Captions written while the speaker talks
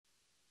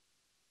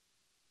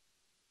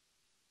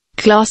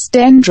Class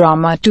 10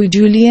 Drama to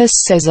Julius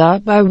Caesar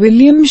by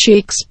William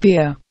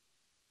Shakespeare.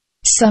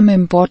 Some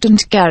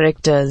important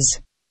characters.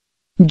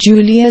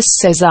 Julius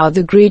Caesar,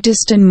 the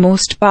greatest and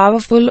most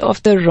powerful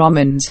of the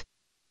Romans.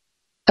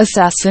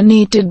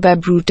 Assassinated by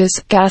Brutus,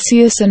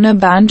 Cassius and a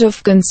band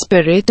of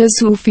conspirators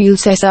who feel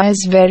Caesar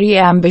is very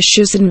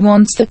ambitious and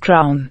wants the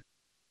crown.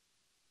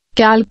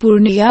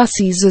 Calpurnia,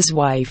 Caesar's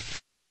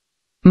wife.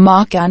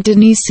 Mark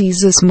Antony,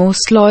 Caesar's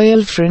most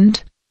loyal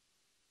friend.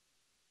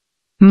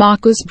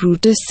 Marcus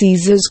Brutus,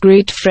 Caesar's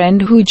great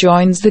friend who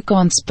joins the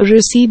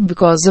conspiracy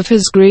because of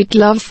his great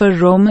love for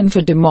Rome and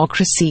for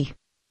democracy.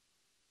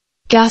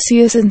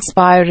 Cassius,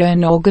 inspirer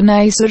and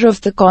organizer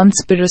of the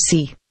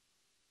conspiracy.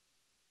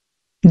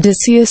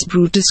 Decius,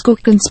 Brutus'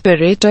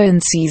 co-conspirator in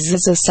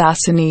Caesar's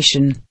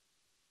assassination.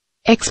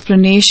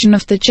 Explanation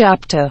of the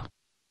chapter.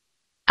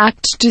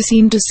 Act 2,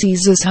 scene to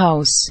Caesar's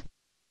house.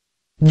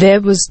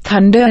 There was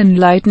thunder and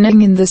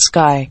lightning in the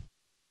sky.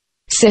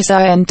 Caesar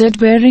entered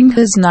wearing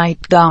his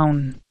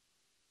nightgown.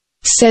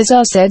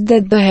 Caesar said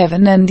that the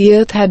heaven and the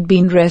earth had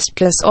been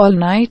restless all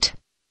night.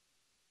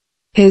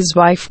 His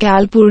wife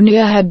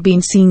Calpurnia had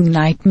been seeing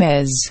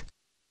nightmares.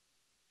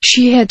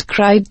 She had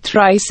cried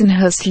thrice in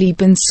her sleep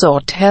and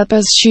sought help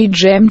as she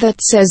dreamed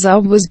that Caesar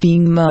was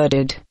being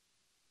murdered.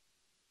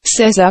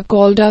 Caesar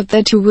called out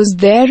that he was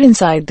there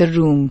inside the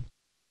room.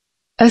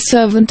 A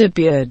servant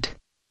appeared.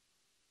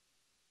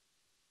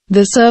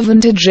 The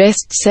servant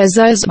addressed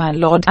Caesar as "My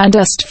lord" and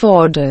asked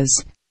for orders.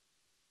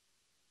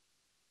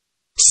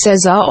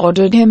 Caesar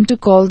ordered him to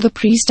call the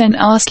priest and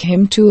ask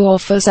him to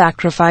offer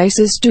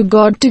sacrifices to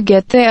God to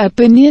get their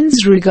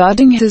opinions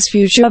regarding his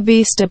future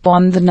based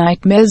upon the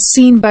nightmares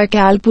seen by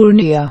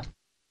Calpurnia.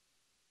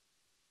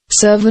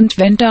 Servant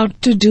went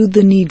out to do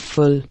the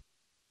needful.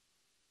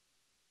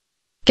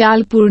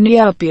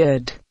 Calpurnia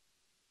appeared.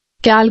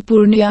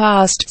 Calpurnia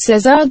asked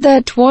Caesar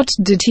that what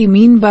did he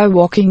mean by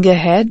walking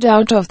ahead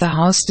out of the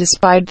house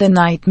despite the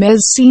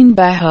nightmares seen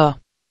by her.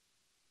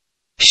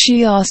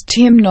 She asked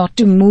him not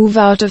to move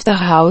out of the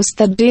house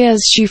that day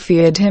as she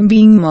feared him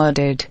being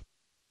murdered.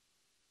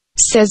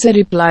 Caesar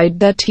replied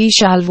that he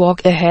shall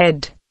walk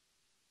ahead.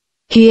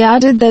 He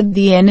added that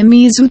the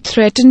enemies who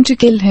threatened to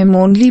kill him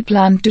only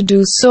planned to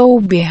do so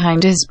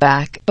behind his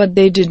back, but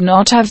they did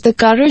not have the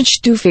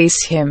courage to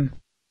face him.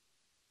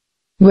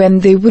 When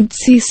they would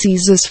see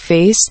Caesar's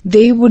face,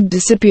 they would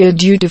disappear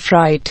due to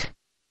fright.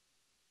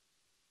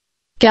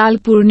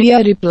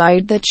 Calpurnia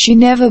replied that she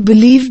never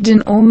believed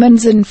in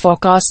omens and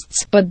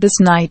forecasts, but this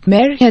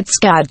nightmare had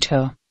scared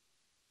her.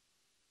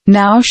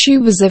 Now she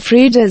was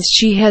afraid as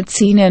she had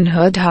seen and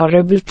heard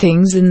horrible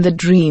things in the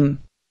dream.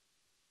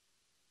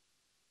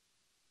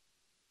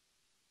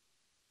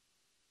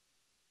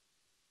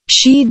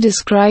 She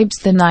describes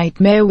the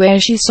nightmare where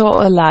she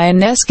saw a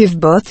lioness give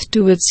birth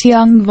to its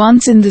young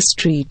ones in the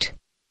street.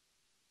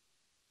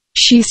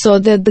 She saw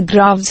that the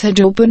graves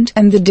had opened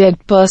and the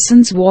dead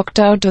persons walked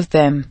out of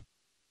them.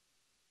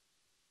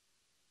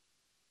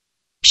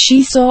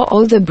 She saw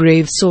all the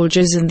brave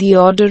soldiers in the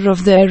order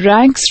of their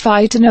ranks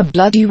fight in a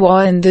bloody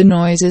war and the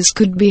noises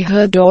could be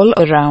heard all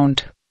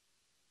around.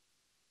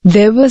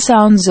 There were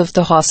sounds of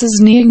the horses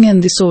neighing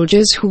and the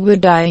soldiers who were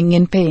dying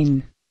in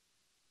pain.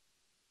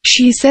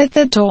 She said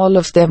that all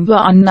of them were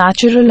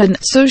unnatural and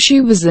so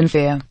she was in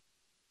fear.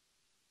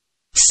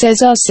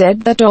 Caesar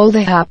said that all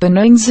the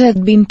happenings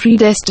had been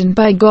predestined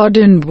by God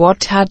and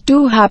what had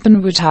to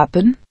happen would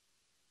happen.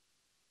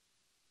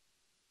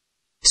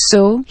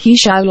 So, he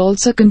shall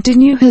also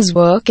continue his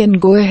work and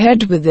go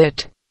ahead with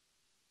it.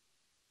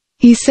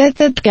 He said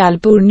that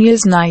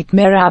Calpurnia's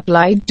nightmare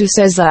applied to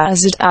Caesar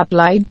as it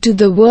applied to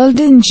the world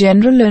in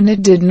general and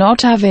it did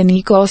not have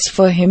any cause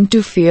for him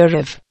to fear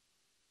of.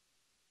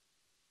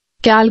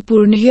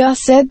 Calpurnia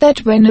said that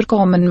when a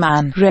common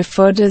man,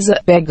 referred as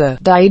a beggar,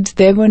 died,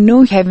 there were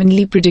no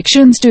heavenly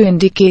predictions to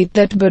indicate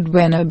that, but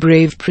when a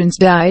brave prince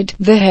died,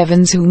 the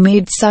heavens who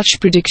made such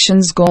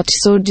predictions got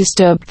so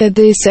disturbed that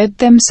they set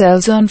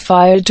themselves on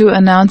fire to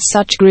announce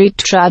such great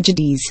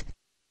tragedies.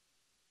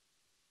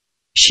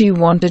 She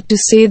wanted to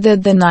say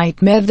that the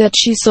nightmare that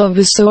she saw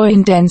was so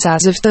intense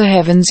as if the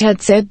heavens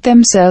had set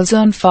themselves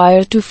on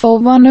fire to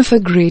forewarn of a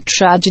great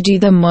tragedy,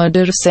 the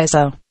murder of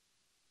Caesar.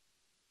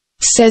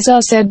 Caesar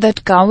said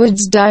that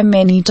cowards die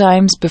many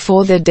times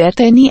before their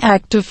death. Any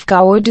act of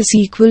cowardice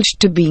equals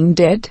to being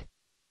dead.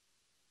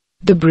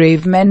 The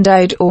brave men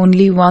died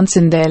only once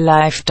in their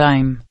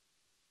lifetime.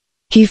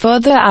 He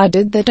further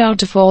added that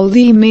out of all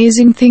the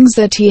amazing things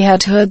that he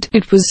had heard,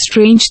 it was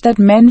strange that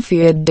men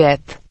feared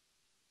death.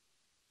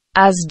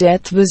 As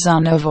death was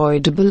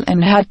unavoidable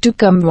and had to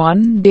come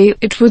one day,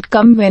 it would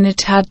come when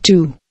it had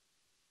to.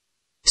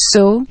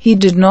 So, he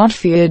did not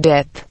fear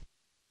death.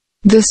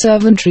 The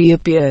servant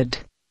reappeared.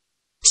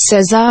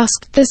 Caesar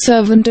asked the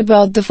servant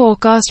about the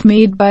forecast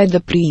made by the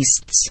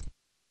priests.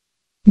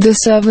 The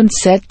servant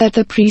said that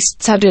the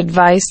priests had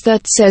advised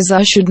that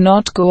Caesar should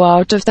not go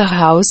out of the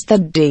house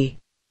that day.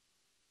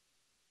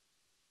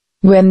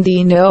 When the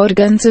inner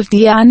organs of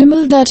the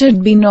animal that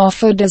had been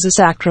offered as a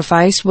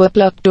sacrifice were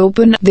plucked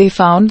open, they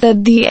found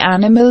that the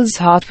animal's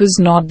heart was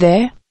not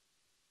there.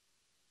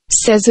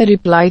 Caesar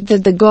replied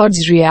that the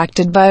gods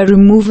reacted by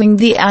removing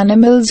the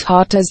animal's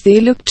heart as they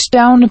looked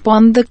down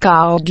upon the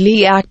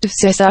cowardly act of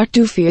Caesar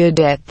to fear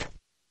death.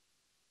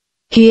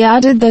 He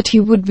added that he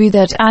would be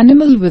that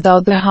animal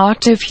without the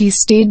heart if he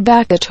stayed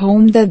back at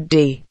home that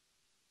day.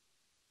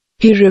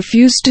 He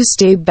refused to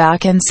stay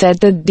back and said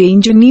that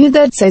danger knew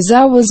that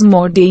Caesar was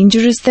more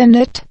dangerous than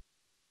it.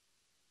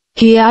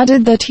 He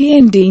added that he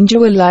and danger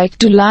were like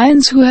two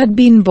lions who had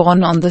been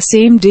born on the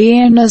same day,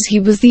 and as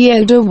he was the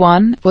elder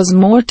one, was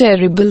more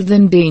terrible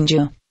than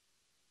danger.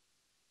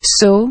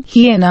 So,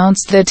 he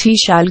announced that he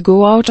shall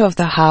go out of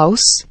the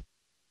house.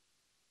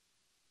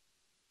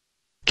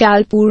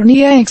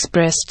 Calpurnia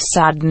expressed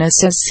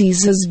sadness as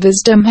Caesar's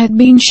wisdom had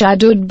been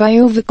shadowed by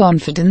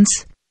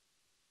overconfidence.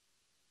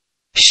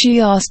 She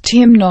asked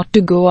him not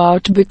to go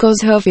out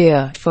because her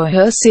fear for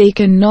her sake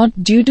and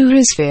not due to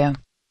his fear.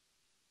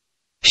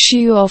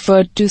 She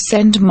offered to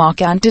send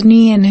Mark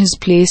Antony in his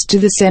place to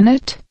the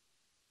Senate.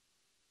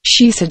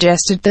 She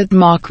suggested that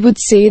Mark would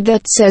say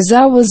that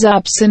Caesar was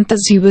absent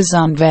as he was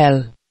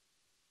unwell.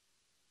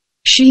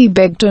 She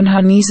begged on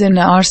her knees and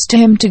asked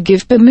him to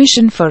give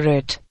permission for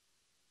it.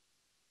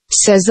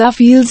 Caesar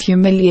feels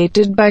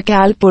humiliated by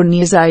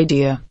Calpurnia's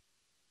idea.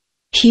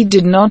 He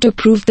did not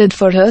approve that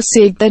for her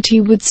sake that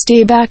he would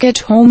stay back at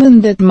home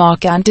and that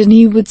Mark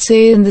Antony would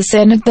say in the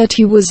Senate that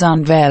he was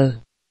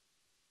unwell.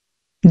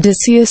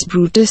 Decius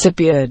Brutus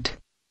appeared.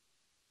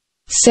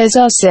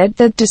 Caesar said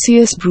that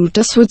Decius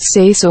Brutus would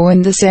say so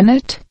in the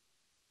Senate.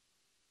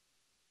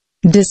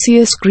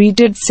 Decius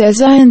greeted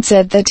Caesar and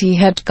said that he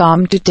had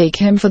come to take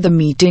him for the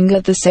meeting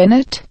at the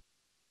Senate.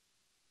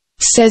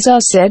 Caesar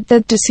said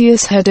that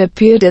Decius had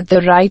appeared at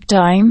the right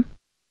time.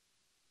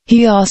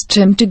 He asked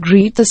him to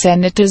greet the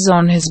senators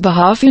on his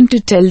behalf and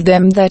to tell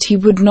them that he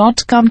would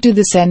not come to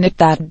the Senate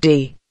that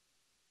day.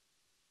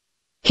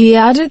 He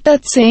added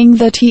that saying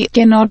that he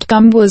cannot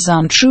come was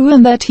untrue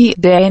and that he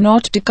dare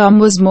not to come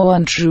was more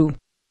untrue.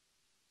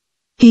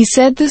 He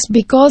said this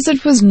because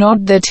it was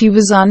not that he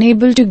was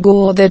unable to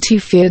go or that he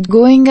feared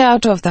going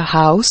out of the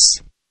house.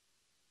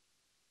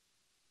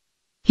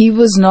 He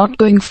was not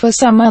going for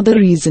some other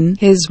reason,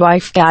 his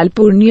wife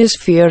Calpurnia's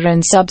fear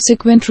and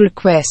subsequent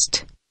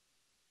request.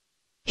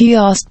 He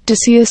asked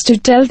Decius to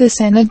tell the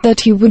Senate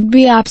that he would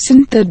be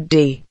absent that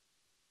day.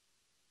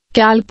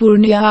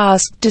 Calpurnia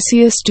asked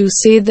Decius to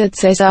say that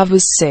Caesar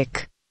was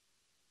sick.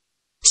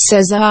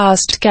 Caesar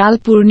asked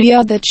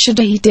Calpurnia that should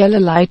he tell a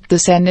lie to the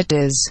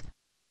senators.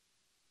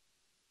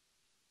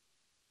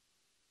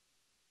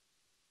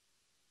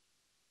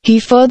 He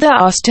further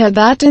asked her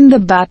that in the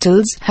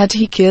battles, had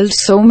he killed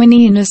so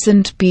many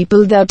innocent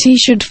people that he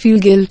should feel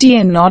guilty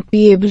and not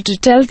be able to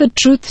tell the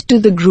truth to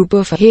the group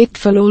of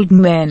hateful old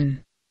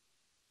men.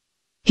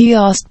 He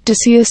asked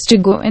Decius to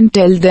go and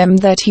tell them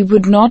that he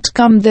would not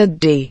come that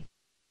day.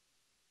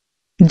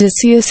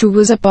 Decius, who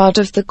was a part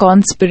of the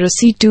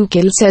conspiracy to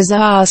kill Caesar,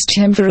 asked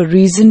him for a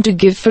reason to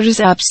give for his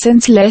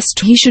absence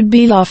lest he should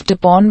be laughed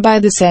upon by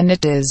the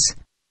senators.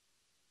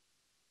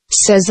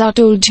 Caesar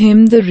told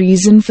him the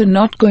reason for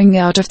not going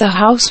out of the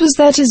house was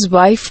that his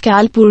wife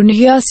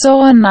Calpurnia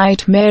saw a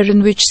nightmare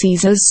in which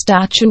Caesar's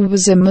statue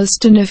was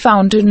immersed in a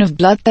fountain of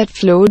blood that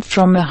flowed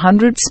from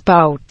 100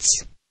 spouts.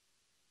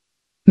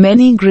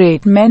 Many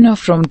great men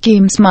of Rome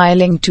came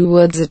smiling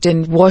towards it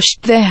and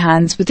washed their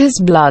hands with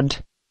his blood.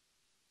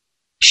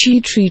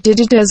 She treated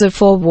it as a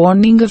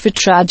forewarning of a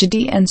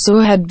tragedy and so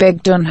had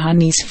begged on her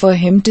knees for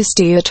him to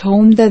stay at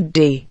home that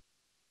day.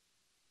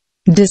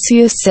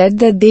 Decius said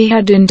that they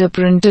had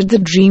interpreted the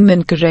dream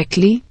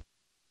incorrectly.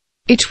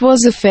 It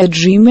was a fair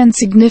dream and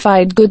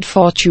signified good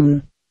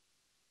fortune.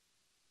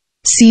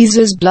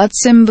 Caesar's blood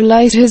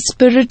symbolized his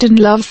spirit and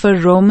love for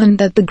Rome, and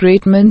that the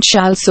great men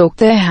shall soak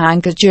their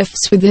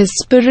handkerchiefs with his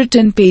spirit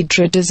and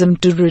patriotism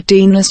to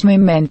retain as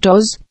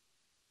mementos.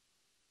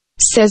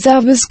 Caesar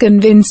was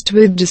convinced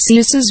with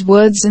Decius's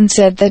words and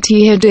said that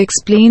he had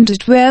explained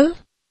it well.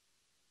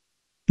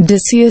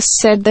 Decius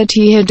said that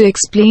he had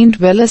explained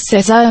well as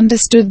Caesar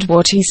understood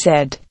what he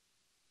said.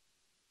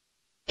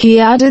 He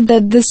added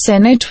that the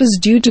Senate was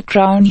due to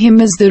crown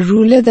him as the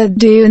ruler that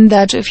day and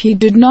that if he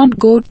did not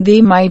go,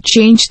 they might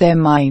change their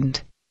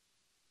mind.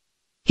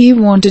 He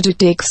wanted to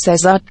take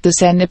Caesar to the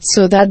Senate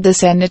so that the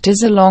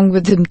senators along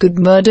with him could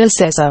murder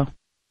Caesar.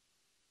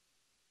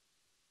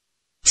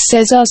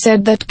 Caesar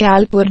said that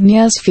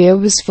Calpurnia's fear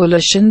was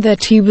foolish and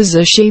that he was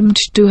ashamed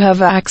to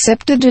have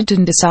accepted it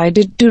and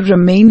decided to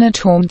remain at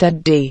home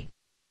that day.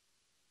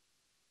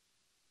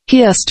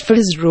 He asked for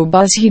his robe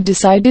as he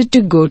decided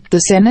to go to the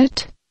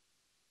Senate.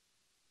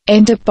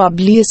 Enter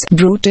Publius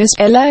Brutus,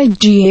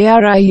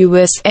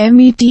 Ligarius,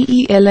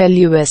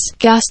 Metellus,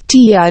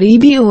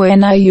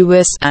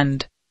 Castrebonius,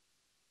 and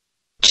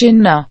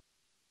Cinna.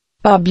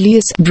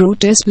 Publius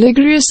Brutus,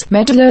 Ligarius,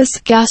 Metellus,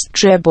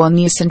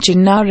 Castrebonius and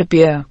Cinna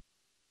appear.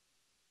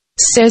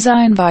 Caesar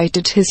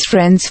invited his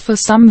friends for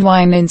some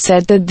wine and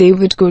said that they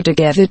would go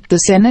together to the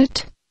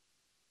Senate.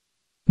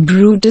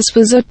 Brutus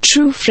was a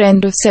true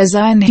friend of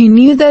Caesar and he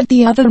knew that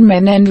the other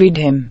men envied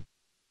him.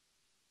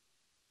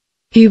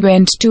 He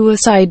went to a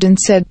side and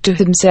said to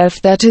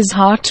himself that his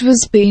heart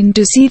was pained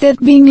to see that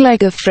being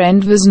like a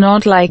friend was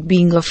not like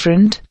being a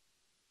friend.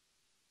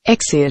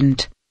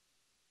 Exeunt.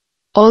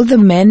 All the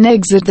men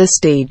exit the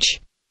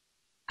stage.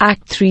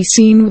 Act 3,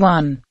 Scene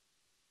 1.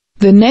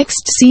 The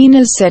next scene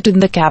is set in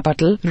the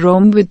capital,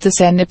 Rome, with the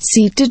Senate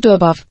seated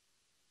above.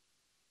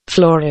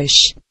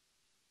 Flourish.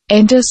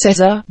 Enter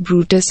Caesar,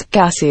 Brutus,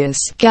 Cassius,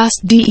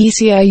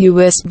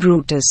 Decius,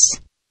 Brutus.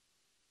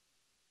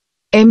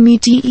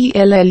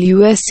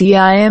 Metellus,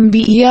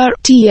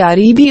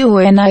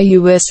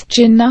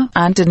 Cinna,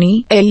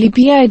 Antony,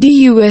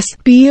 Lepidus,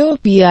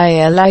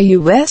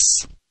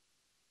 Popilius,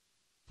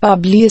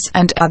 Publius,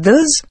 and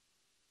others.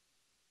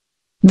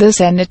 The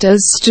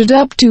senators stood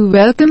up to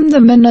welcome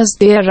them, and as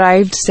they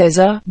arrived,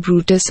 Caesar,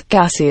 Brutus,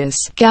 Cassius,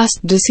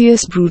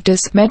 Decius,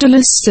 Brutus,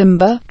 Metellus,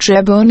 Cimber,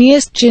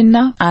 Trebonius,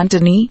 Cinna,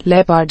 Antony,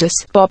 Lepidus,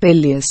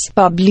 Popilius,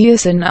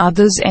 Publius, and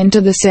others enter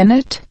the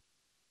Senate.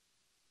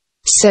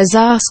 Caesar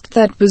asked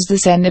that was the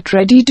Senate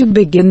ready to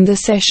begin the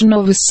session,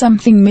 or was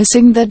something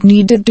missing that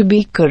needed to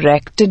be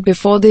corrected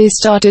before they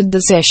started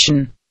the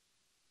session.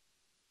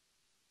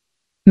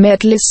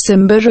 Metellus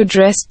Cimber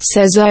addressed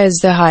Caesar as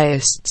the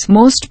highest,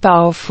 most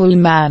powerful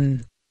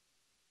man.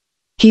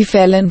 He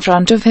fell in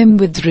front of him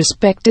with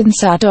respect and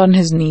sat on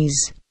his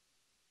knees.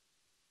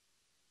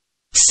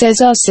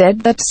 Caesar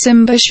said that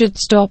Cimber should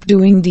stop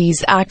doing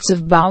these acts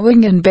of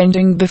bowing and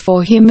bending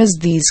before him, as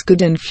these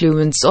could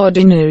influence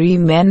ordinary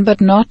men but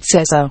not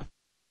Caesar.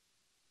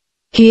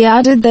 He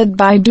added that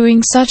by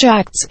doing such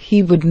acts,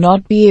 he would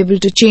not be able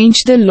to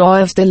change the law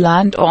of the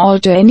land or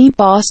alter any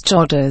past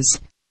orders.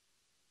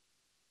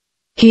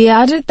 He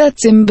added that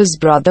Cimber's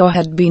brother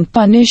had been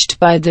punished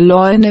by the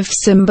law, and if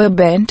Cimber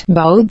bent,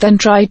 bowed, and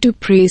tried to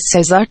praise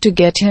Caesar to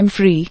get him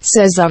free,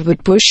 Caesar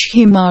would push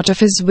him out of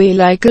his way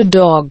like a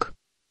dog.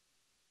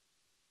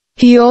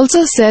 He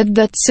also said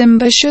that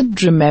Cimber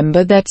should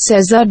remember that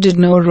Caesar did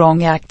no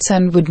wrong acts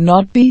and would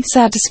not be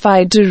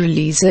satisfied to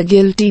release a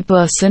guilty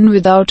person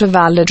without a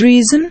valid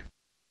reason.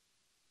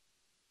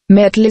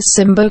 Metellus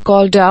Cimber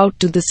called out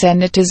to the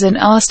senators and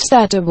asked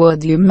that a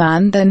worthier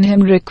man than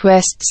him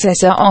request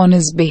Caesar on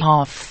his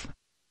behalf.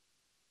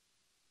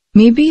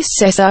 Maybe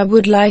Caesar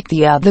would like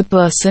the other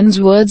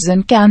person's words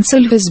and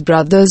cancel his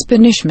brother's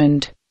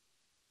punishment.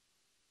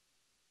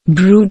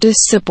 Brutus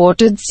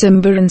supported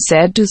Cimber and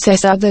said to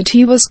Caesar that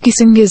he was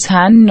kissing his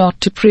hand not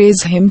to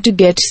praise him to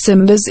get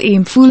Cimber's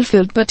aim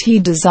fulfilled, but he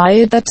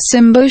desired that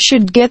Cimber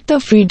should get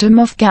the freedom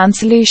of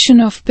cancellation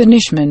of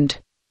punishment.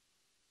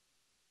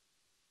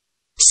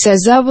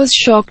 Caesar was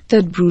shocked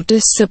that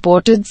Brutus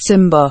supported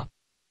Cimber.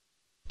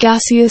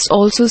 Cassius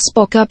also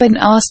spoke up and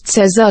asked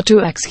Caesar to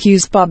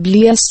excuse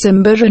Publius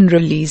Cimber and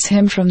release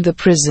him from the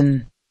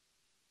prison.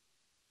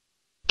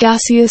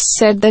 Cassius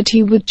said that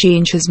he would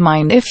change his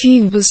mind if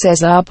he was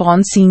Caesar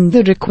upon seeing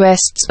the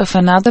requests of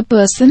another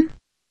person.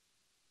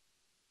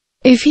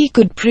 If he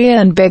could pray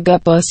and beg a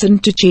person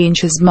to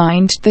change his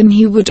mind, then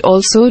he would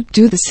also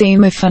do the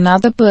same if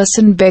another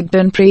person begged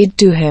and prayed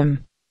to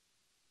him.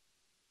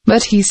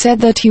 But he said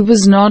that he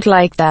was not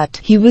like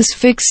that. He was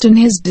fixed in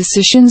his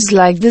decisions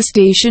like the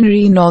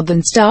stationary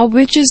northern star,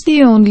 which is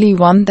the only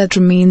one that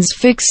remains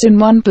fixed in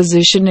one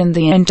position in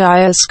the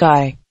entire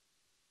sky.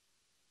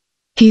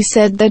 He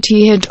said that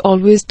he had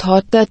always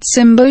thought that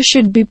Cimber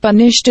should be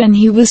punished, and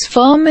he was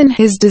firm in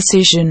his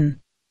decision.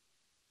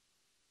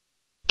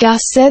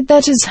 Cass said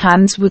that his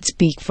hands would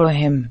speak for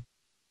him.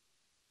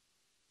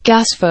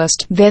 Cass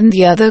first, then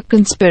the other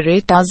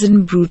conspirators,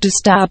 and Brutus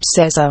stabbed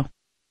Caesar.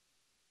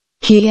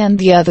 He and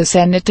the other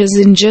senators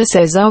injured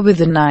Caesar with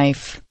a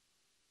knife.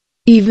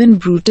 Even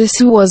Brutus,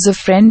 who was a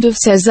friend of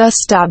Caesar,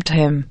 stabbed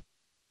him.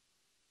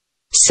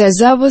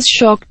 Caesar was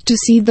shocked to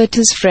see that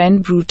his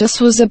friend Brutus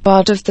was a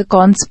part of the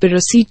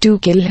conspiracy to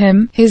kill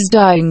him. His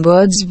dying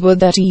words were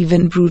that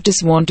even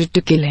Brutus wanted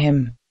to kill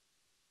him.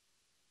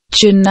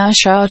 Cinna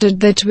shouted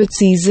that with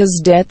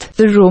Caesar's death,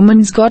 the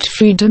Romans got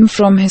freedom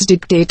from his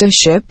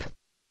dictatorship.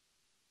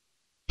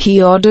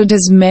 He ordered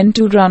his men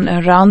to run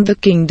around the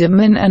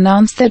kingdom and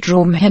announce that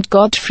Rome had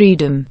got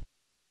freedom.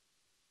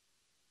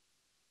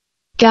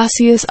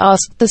 Cassius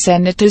asked the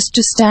senators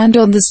to stand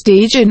on the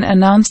stage and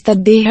announce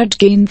that they had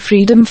gained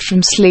freedom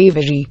from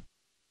slavery.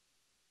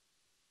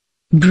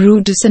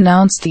 Brutus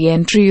announced the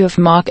entry of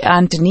Mark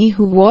Antony,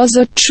 who was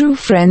a true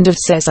friend of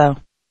Caesar.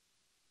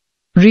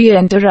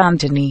 Re-enter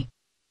Antony.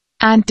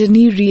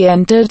 Antony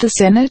re-entered the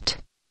Senate.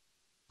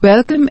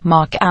 Welcome,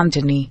 Mark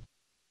Antony.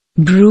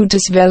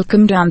 Brutus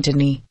welcomed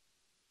Antony.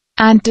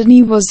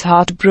 Antony was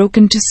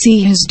heartbroken to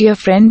see his dear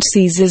friend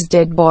Caesar's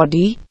dead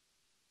body.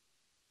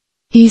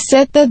 He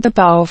said that the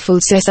powerful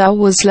Caesar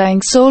was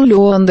lying so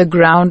low on the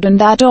ground, and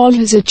that all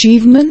his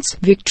achievements,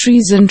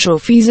 victories and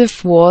trophies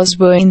of wars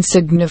were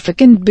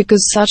insignificant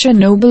because such a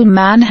noble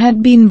man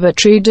had been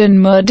betrayed and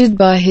murdered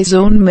by his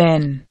own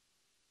men.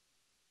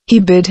 He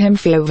bid him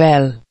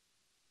farewell.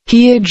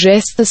 He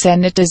addressed the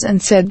senators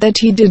and said that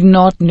he did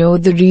not know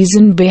the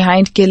reason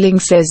behind killing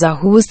Caesar,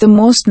 who was the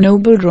most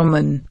noble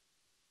Roman.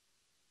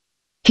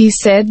 He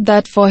said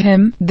that for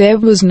him, there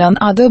was none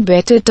other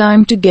better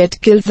time to get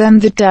killed than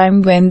the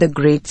time when the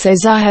great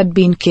Caesar had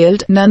been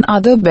killed, none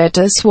other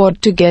better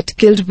sword to get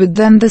killed with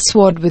than the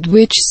sword with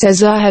which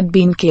Caesar had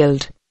been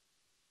killed.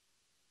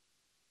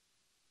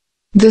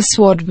 The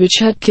sword which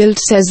had killed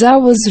Caesar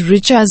was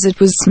rich as it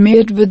was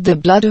smeared with the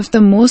blood of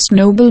the most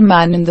noble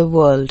man in the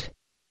world.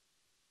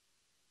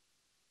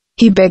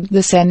 He begged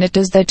the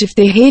senators that if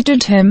they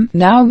hated him,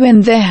 now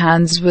when their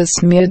hands were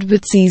smeared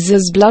with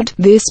Caesar's blood,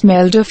 they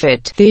smelled of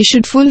it, they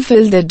should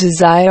fulfill their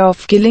desire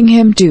of killing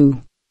him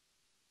too.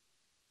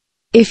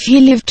 If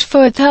he lived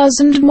for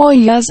 1,000 more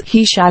years,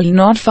 he shall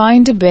not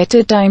find a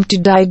better time to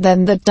die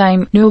than that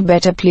time, no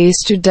better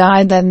place to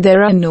die than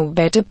there, are no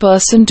better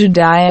person to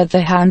die at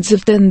the hands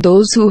of than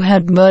those who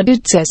had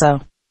murdered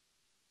Caesar.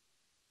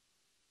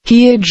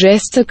 He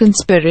addressed the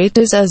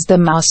conspirators as the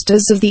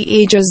masters of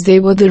the age, as they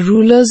were the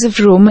rulers of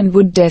Rome and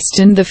would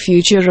destine the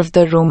future of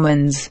the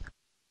Romans.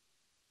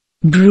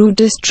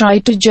 Brutus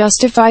tried to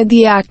justify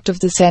the act of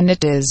the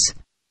senators.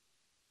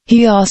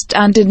 He asked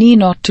Antony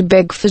not to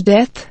beg for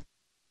death.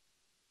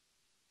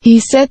 He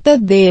said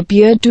that they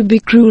appeared to be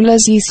cruel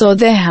as he saw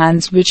their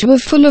hands which were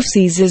full of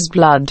Caesar's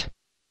blood.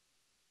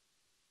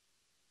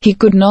 He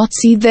could not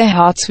see their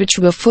hearts which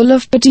were full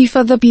of pity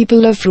for the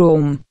people of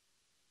Rome.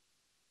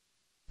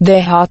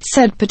 Their hearts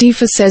had pity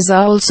for Caesar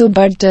also,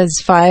 but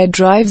as fire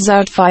drives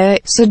out fire,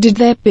 so did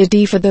their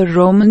pity for the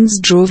Romans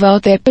drove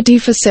out their pity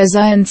for Caesar,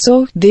 and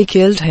so they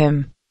killed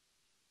him.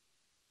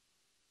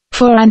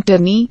 For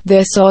Antony,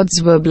 their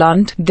swords were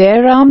blunt,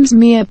 their arms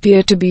may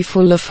appear to be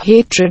full of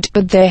hatred,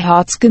 but their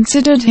hearts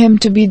considered him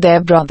to be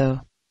their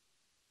brother.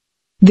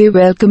 They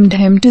welcomed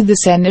him to the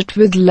Senate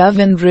with love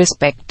and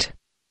respect.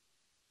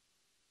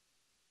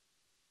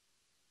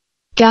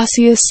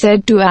 Cassius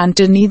said to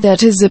Antony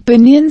that his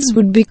opinions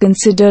would be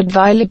considered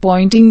while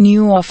appointing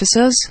new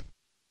officers.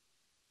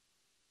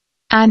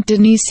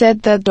 Antony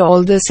said that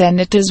all the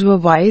senators were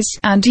wise,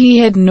 and he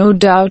had no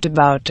doubt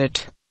about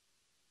it.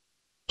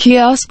 He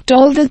asked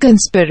all the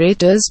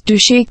conspirators to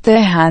shake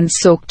their hands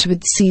soaked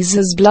with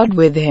Caesar's blood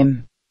with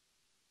him.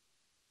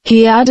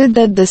 He added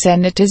that the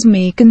senators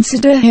may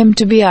consider him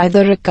to be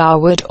either a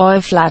coward or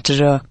a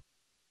flatterer.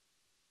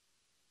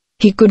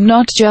 He could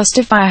not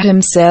justify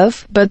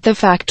himself, but the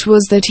fact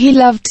was that he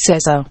loved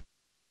Caesar.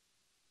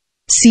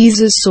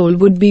 Caesar's soul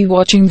would be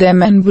watching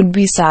them and would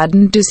be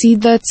saddened to see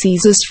that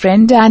Caesar's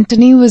friend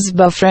Antony was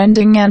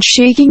befriending and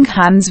shaking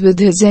hands with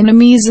his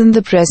enemies in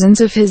the presence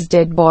of his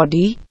dead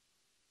body.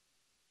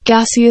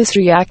 Cassius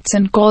reacts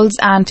and calls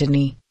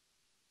Antony.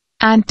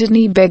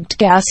 Antony begged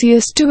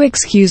Cassius to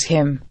excuse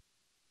him.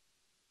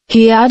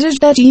 He added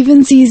that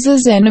even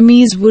Caesar's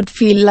enemies would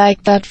feel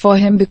like that for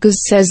him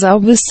because Caesar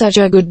was such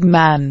a good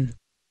man.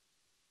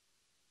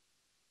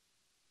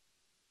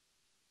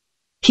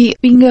 He,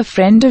 being a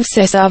friend of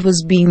Caesar,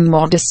 was being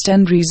modest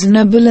and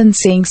reasonable and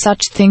saying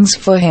such things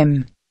for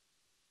him.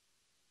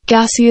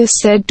 Cassius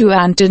said to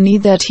Antony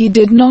that he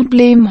did not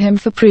blame him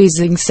for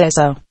praising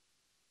Caesar.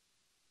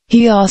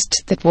 He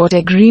asked that what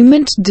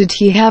agreement did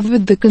he have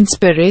with the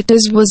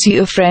conspirators, was he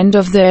a friend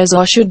of theirs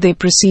or should they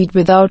proceed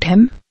without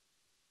him?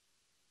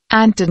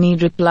 Antony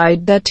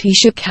replied that he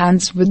shook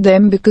hands with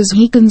them because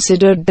he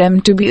considered them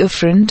to be a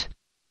friend.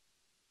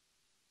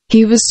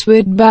 He was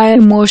swayed by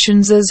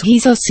emotions as he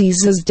saw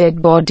Caesar's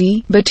dead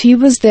body, but he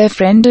was their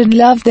friend and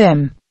loved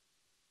them.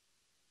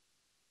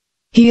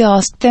 He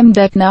asked them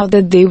that now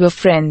that they were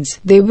friends,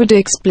 they would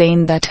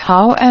explain that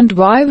how and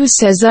why was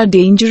Caesar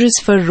dangerous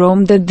for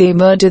Rome that they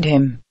murdered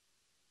him.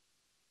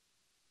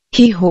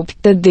 He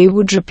hoped that they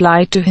would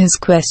reply to his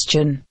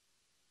question.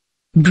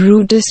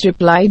 Brutus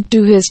replied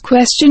to his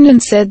question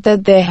and said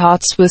that their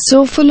hearts were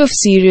so full of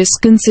serious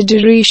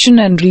consideration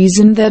and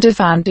reason that if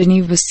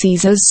Antony was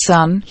Caesar's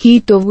son, he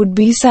too would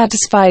be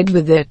satisfied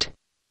with it.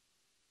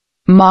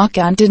 Mark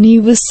Antony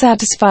was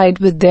satisfied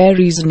with their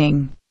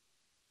reasoning.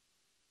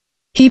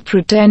 He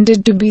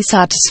pretended to be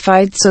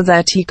satisfied so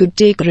that he could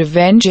take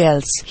revenge,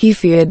 else he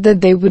feared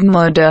that they would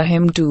murder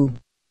him too.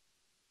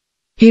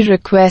 He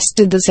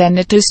requested the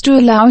senators to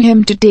allow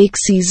him to take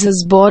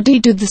Caesar's body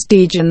to the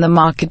stage in the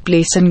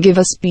marketplace and give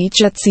a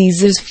speech at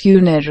Caesar's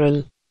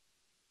funeral.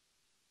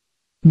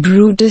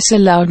 Brutus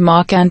allowed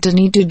Mark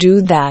Antony to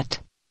do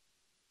that.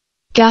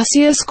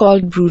 Cassius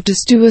called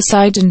Brutus to a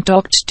side and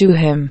talked to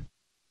him.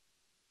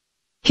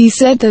 He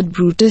said that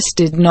Brutus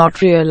did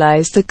not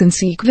realize the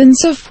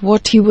consequence of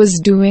what he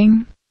was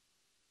doing.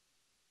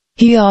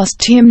 He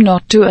asked him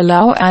not to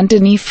allow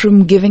Antony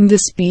from giving the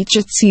speech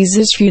at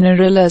Caesar's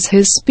funeral, as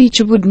his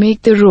speech would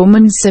make the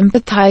Romans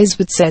sympathize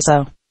with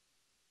Caesar.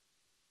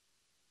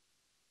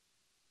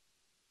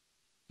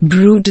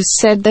 Brutus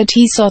said that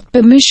he sought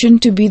permission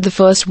to be the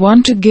first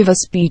one to give a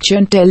speech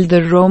and tell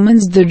the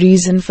Romans the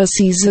reason for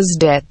Caesar's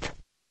death.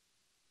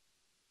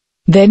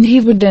 Then he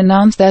would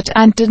announce that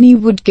Antony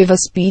would give a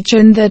speech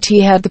and that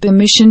he had the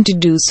permission to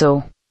do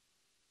so.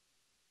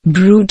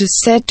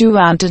 Brutus said to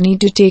Antony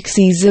to take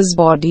Caesar's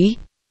body.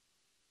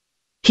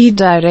 He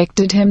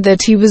directed him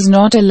that he was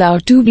not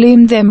allowed to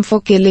blame them for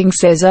killing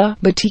Caesar,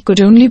 but he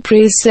could only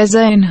praise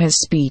Caesar in his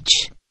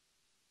speech.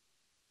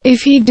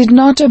 If he did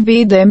not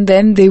obey them,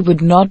 then they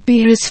would not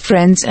be his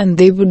friends and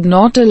they would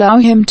not allow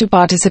him to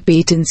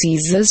participate in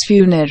Caesar's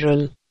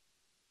funeral.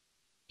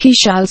 He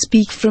shall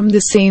speak from the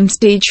same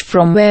stage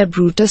from where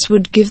Brutus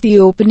would give the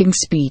opening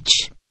speech.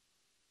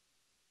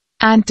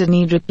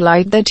 Antony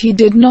replied that he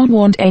did not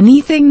want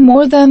anything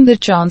more than the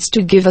chance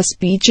to give a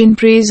speech in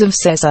praise of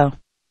Caesar.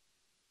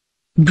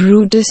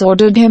 Brutus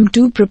ordered him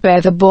to prepare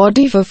the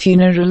body for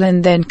funeral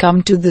and then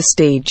come to the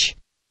stage.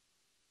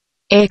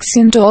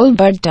 Exeunt all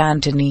but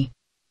Antony.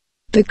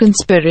 The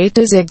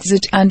conspirators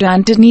exit and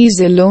Antony is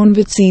alone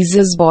with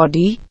Caesar's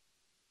body.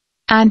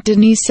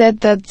 Antony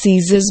said that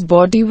Caesar's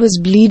body was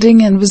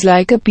bleeding and was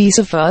like a piece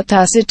of earth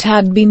as it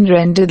had been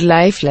rendered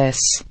lifeless.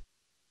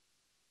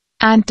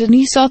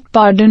 Antony sought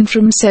pardon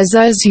from Caesar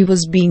as he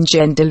was being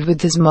gentle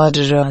with his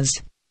murderers.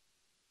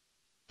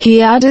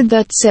 He added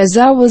that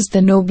Caesar was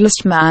the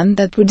noblest man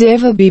that would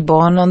ever be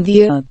born on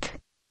the earth.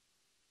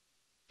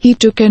 He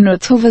took an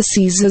oath over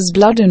Caesar's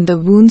blood and the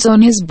wounds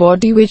on his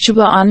body which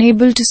were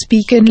unable to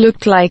speak and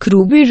looked like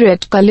ruby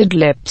red-colored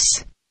lips.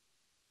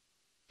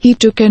 He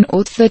took an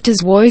oath that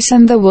his voice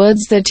and the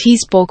words that he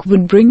spoke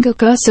would bring a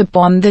curse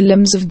upon the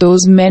limbs of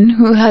those men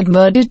who had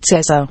murdered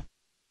Caesar.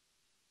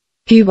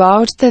 He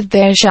vowed that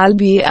there shall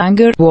be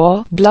anger,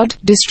 war, blood,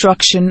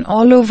 destruction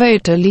all over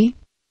Italy.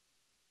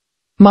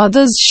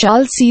 Mothers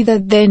shall see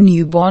that their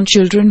newborn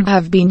children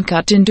have been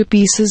cut into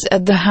pieces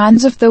at the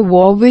hands of the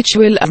war which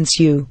will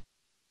ensue.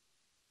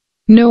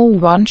 No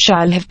one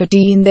shall have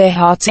pity in their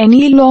hearts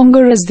any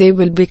longer as they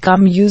will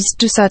become used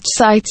to such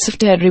sights of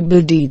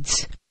terrible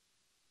deeds.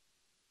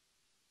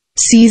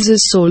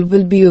 Caesar's soul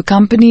will be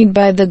accompanied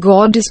by the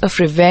goddess of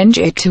revenge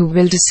who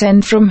will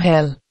descend from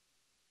hell.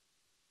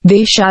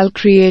 They shall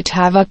create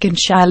havoc and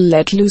shall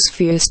let loose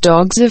fierce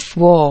dogs of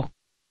war.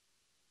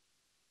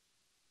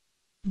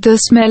 The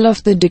smell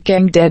of the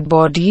decaying dead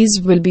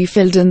bodies will be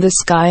filled in the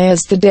sky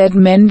as the dead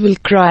men will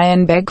cry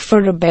and beg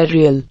for a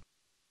burial.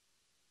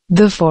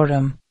 The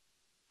Forum.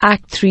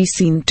 Act 3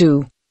 Scene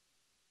 2.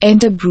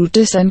 Enter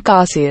Brutus and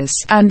Cassius,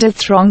 and a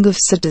throng of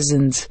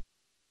citizens.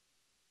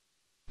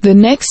 The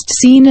next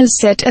scene is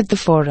set at the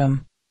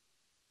Forum.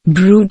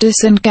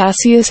 Brutus and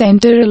Cassius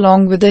enter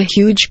along with a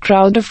huge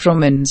crowd of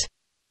Romans.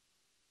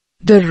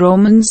 The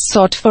Romans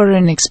sought for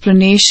an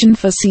explanation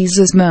for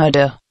Caesar's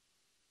murder.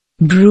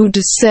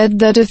 Brutus said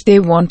that if they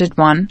wanted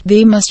one,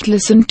 they must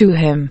listen to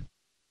him.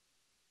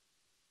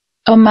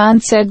 A man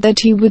said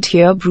that he would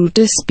hear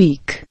Brutus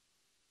speak.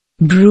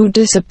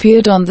 Brutus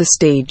appeared on the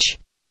stage.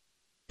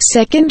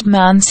 Second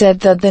man said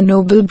that the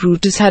noble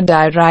Brutus had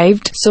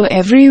arrived, so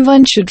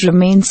everyone should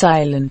remain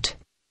silent.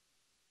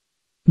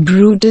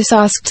 Brutus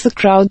asked the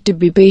crowd to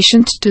be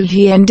patient till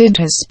he ended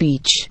his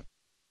speech.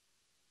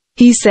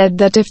 He said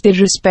that if they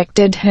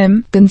respected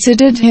him,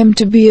 considered him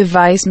to be a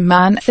wise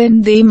man,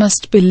 then they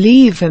must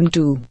believe him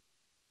too.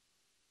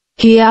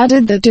 He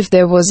added that if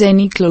there was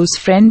any close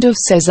friend of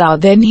Caesar,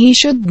 then he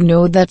should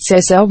know that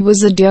Caesar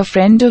was a dear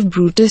friend of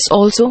Brutus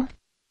also.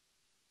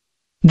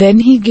 Then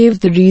he gave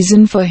the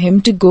reason for him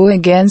to go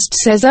against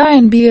Caesar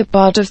and be a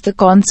part of the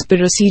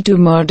conspiracy to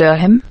murder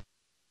him.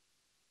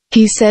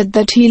 He said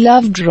that he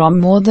loved Rome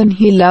more than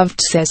he loved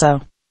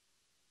Caesar.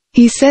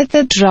 He said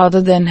that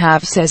rather than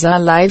have Caesar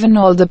alive and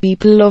all the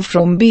people of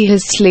Rome be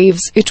his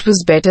slaves, it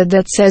was better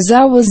that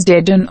Caesar was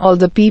dead and all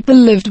the people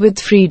lived with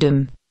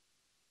freedom.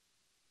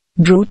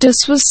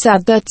 Brutus was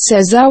sad that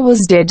Caesar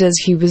was dead as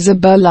he was a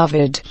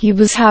beloved. He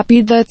was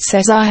happy that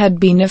Caesar had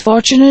been a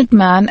fortunate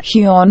man.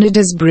 He honored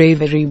his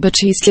bravery, but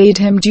he slayed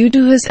him due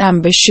to his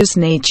ambitious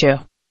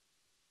nature.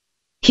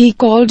 He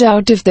called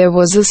out if there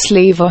was a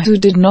slave or who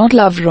did not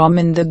love Rome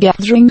in the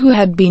gathering who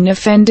had been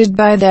offended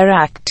by their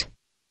act.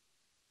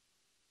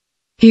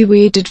 He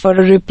waited for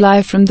a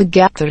reply from the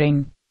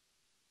gathering.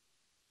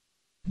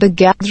 The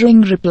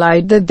gathering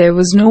replied that there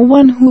was no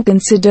one who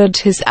considered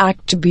his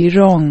act to be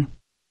wrong.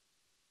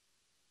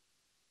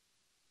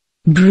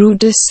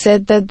 Brutus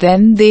said that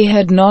then they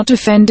had not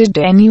offended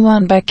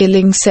anyone by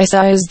killing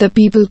Caesar, as the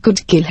people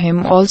could kill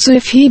him also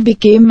if he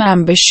became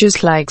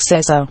ambitious like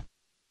Caesar.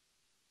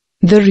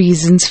 The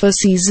reasons for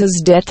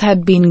Caesar's death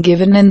had been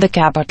given in the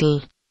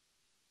Capitol.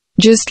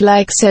 Just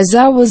like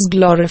Caesar was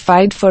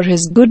glorified for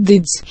his good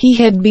deeds, he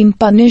had been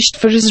punished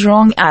for his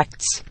wrong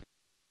acts.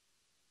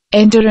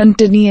 Enter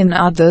Antony and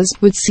others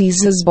with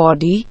Caesar's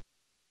body.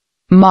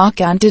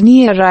 Mark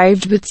Antony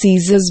arrived with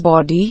Caesar's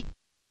body.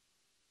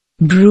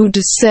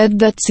 Brutus said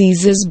that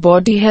Caesar's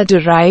body had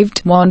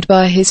arrived, mourned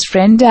by his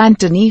friend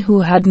Antony,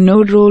 who had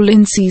no role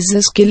in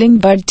Caesar's killing,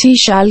 but he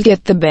shall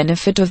get the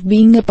benefit of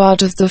being a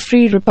part of the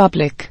free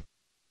republic.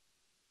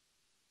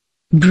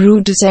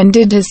 Brutus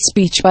ended his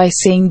speech by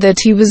saying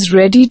that he was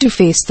ready to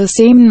face the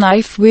same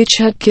knife which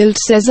had killed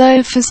Caesar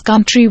if his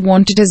country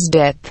wanted his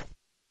death.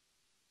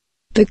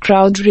 The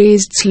crowd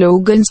raised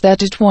slogans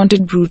that it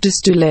wanted Brutus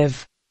to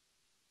live.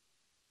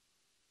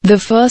 The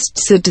first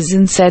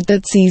citizen said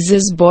that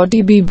Caesar's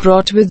body be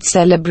brought with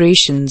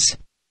celebrations.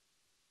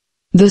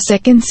 The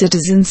second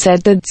citizen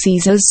said that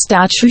Caesar's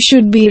statue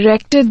should be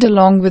erected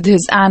along with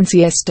his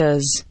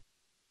ancestors.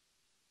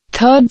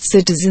 third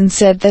citizen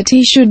said that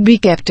he should be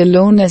kept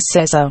alone as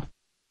Caesar.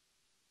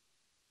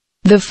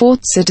 The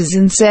fourth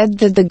citizen said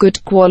that the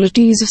good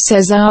qualities of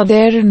Caesar are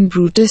there in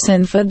Brutus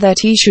and for that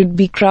he should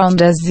be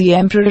crowned as the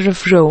emperor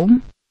of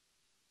Rome.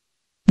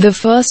 The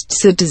first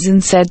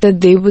citizen said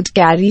that they would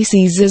carry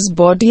Caesar's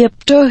body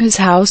up to his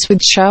house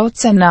with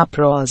shouts and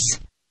uproars.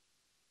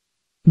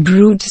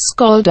 Brutus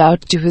called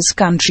out to his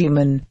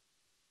countrymen.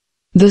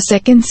 The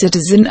second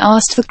citizen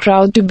asked the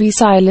crowd to be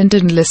silent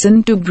and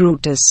listen to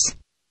Brutus.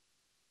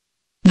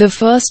 The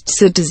first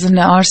citizen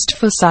asked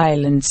for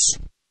silence.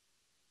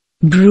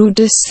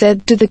 Brutus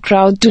said to the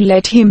crowd to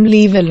let him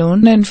leave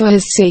alone and for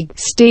his sake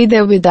stay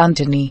there with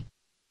Antony.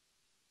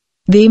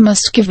 They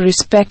must give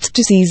respect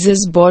to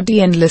Caesar's body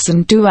and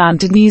listen to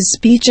Antony's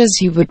speech as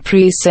he would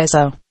praise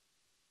Caesar.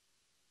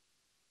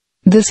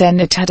 The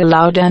Senate had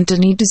allowed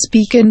Antony to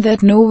speak and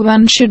that no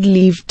one should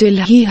leave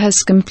till he has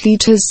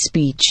completed his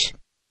speech.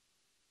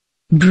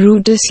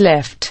 Brutus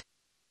left.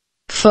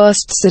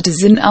 First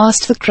citizen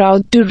asked the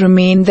crowd to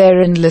remain there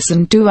and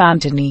listen to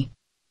Antony.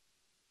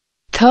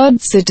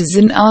 Third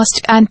citizen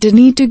asked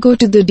Antony to go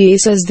to the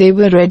dais as they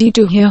were ready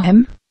to hear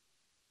him.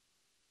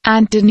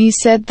 Antony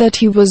said that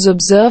he was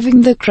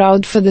observing the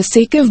crowd for the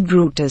sake of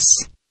Brutus.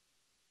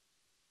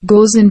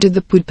 Goes into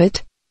the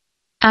pulpit.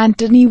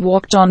 Antony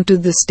walked onto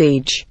the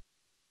stage.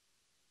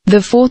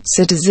 The fourth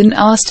citizen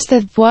asked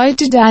that why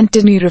did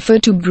Antony refer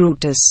to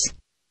Brutus.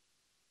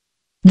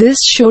 This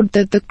showed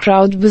that the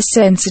crowd was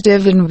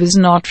sensitive and was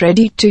not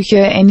ready to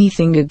hear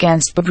anything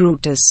against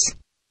Brutus.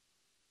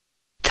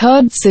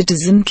 Third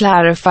citizen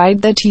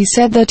clarified that he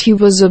said that he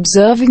was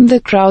observing the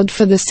crowd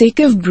for the sake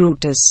of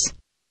Brutus.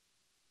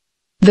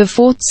 The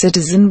fourth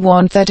citizen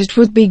warned that it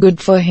would be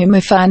good for him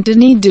if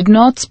Antony did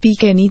not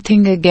speak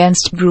anything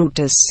against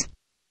Brutus.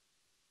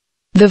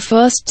 The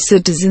first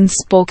citizen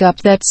spoke up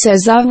that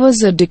Caesar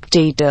was a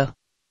dictator.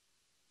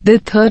 The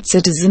third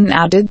citizen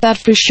added that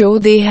for sure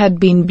they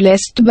had been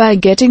blessed by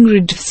getting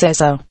rid of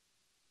Caesar.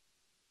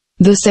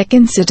 The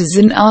second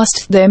citizen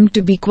asked them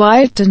to be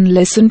quiet and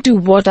listen to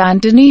what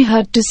Antony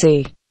had to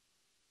say.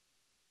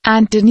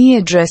 Antony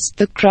addressed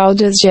the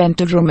crowd as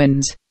gentle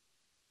Romans.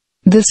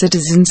 The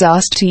citizens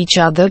asked each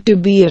other to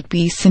be at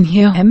peace and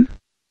hear him.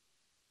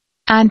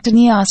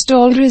 Antony asked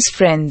all his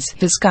friends,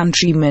 his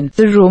countrymen,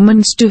 the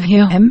Romans, to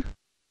hear him.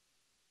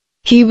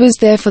 He was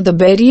there for the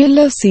burial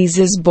of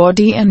Caesar's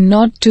body and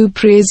not to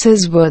praise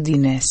his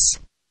worthiness.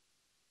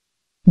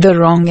 The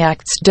wrong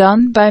acts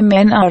done by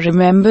men are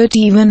remembered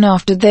even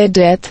after their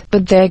death,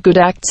 but their good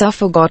acts are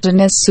forgotten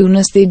as soon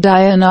as they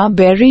die and are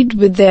buried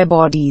with their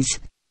bodies.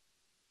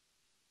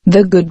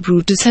 The good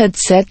Brutus had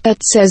said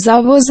that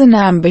Caesar was an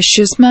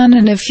ambitious man,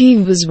 and if he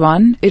was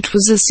one, it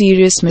was a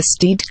serious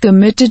misdeed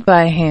committed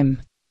by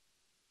him.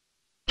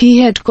 He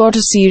had got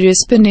a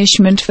serious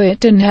punishment for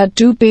it and had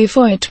to pay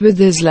for it with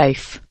his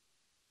life.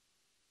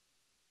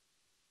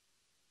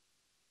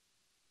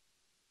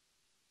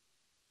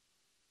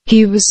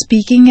 He was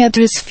speaking at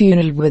his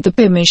funeral with the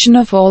permission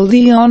of all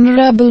the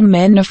honorable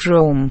men of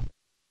Rome.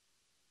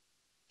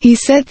 He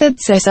said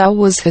that Caesar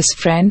was his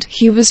friend,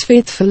 he was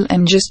faithful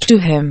and just to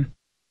him.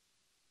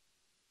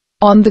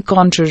 On the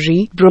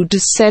contrary,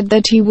 Brutus said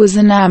that he was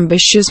an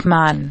ambitious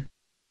man.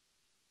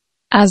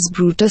 As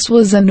Brutus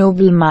was a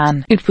noble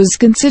man, it was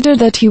considered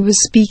that he was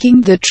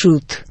speaking the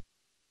truth.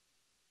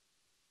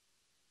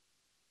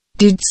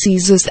 Did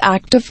Caesar's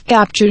act of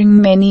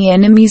capturing many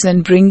enemies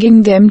and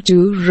bringing them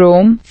to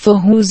Rome, for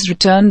whose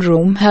return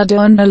Rome had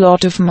earned a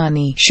lot of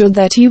money, show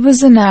that he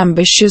was an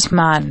ambitious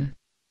man?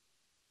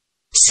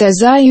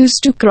 Caesar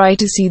used to cry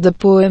to see the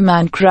poor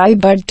man cry,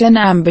 but an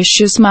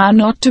ambitious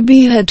man ought to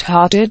be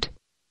hard-hearted.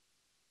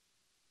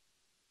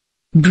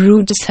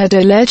 Brutus had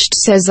alleged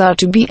Caesar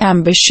to be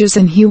ambitious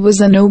and he was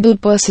a noble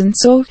person,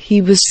 so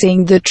he was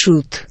saying the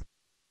truth.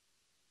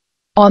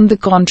 On the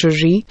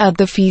contrary, at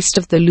the feast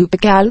of the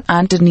Lupercal,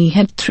 Antony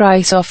had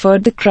thrice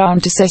offered the crown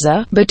to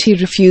Caesar, but he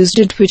refused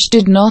it, which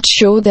did not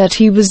show that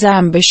he was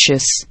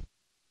ambitious.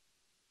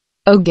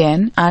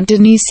 Again,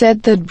 Antony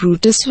said that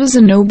Brutus was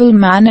a noble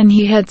man and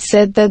he had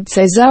said that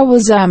Caesar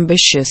was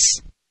ambitious.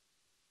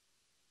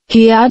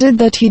 He added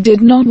that he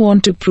did not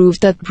want to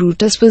prove that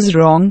Brutus was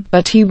wrong,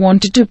 but he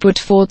wanted to put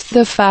forth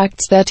the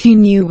facts that he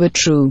knew were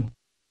true.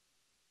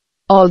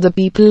 All the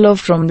people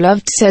of Rome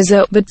loved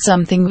Caesar, but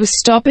something was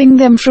stopping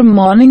them from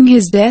mourning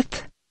his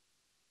death.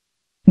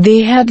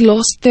 They had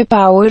lost their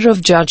power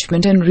of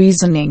judgment and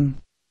reasoning.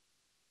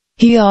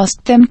 He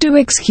asked them to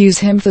excuse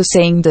him for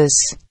saying this.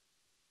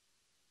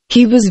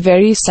 He was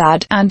very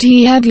sad, and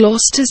he had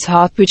lost his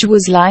heart, which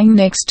was lying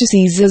next to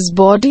Caesar's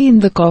body in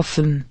the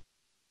coffin.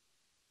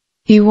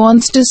 He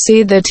wants to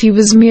say that he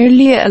was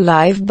merely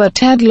alive but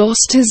had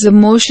lost his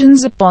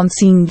emotions upon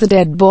seeing the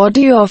dead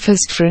body of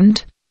his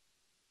friend.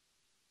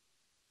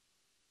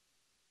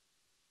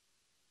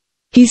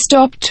 He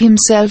stopped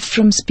himself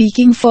from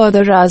speaking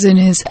further, as in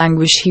his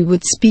anguish he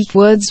would speak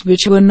words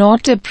which were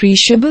not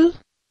appreciable.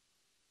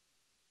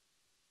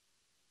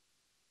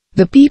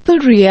 The people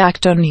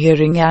react on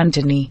hearing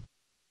Antony.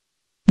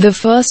 The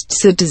first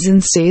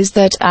citizen says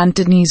that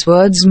Antony's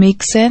words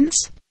make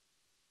sense.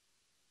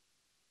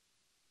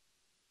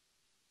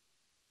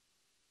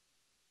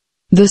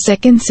 The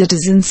second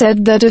citizen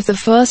said that if the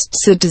first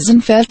citizen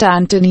felt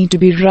Antony to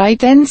be right,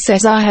 then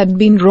Caesar had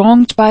been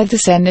wronged by the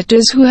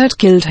senators who had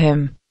killed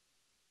him.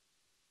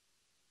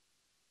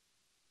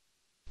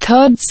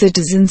 Third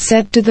citizen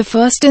said to the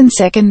first and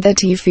second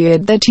that he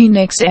feared that the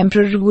next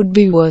emperor would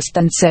be worse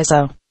than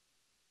Caesar.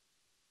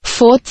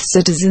 Fourth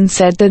citizen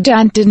said that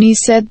Antony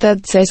said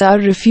that Caesar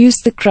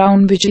refused the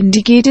crown, which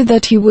indicated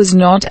that he was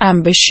not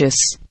ambitious.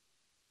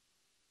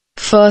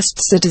 First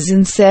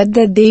citizen said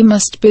that they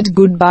must bid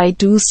goodbye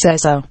to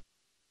Caesar.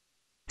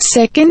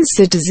 Second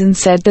citizen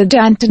said that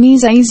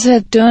Antony's eyes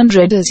had turned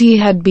red as he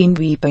had been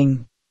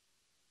weeping.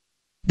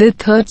 The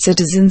third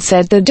citizen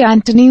said that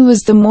Antony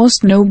was the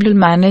most noble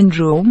man in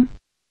Rome.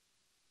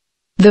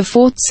 The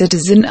fourth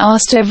citizen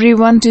asked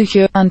everyone to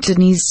hear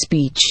Antony's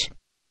speech.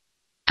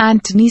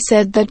 Antony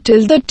said that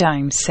till the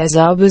time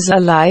Caesar was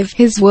alive,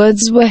 his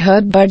words were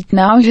heard, but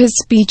now his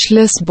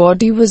speechless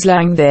body was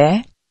lying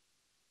there.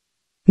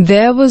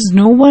 There was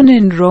no one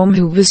in Rome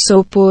who was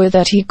so poor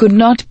that he could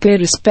not pay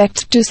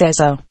respect to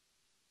Caesar.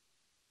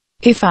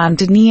 If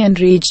Antony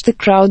enraged the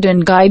crowd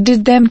and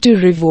guided them to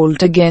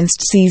revolt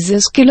against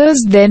Caesar's killers,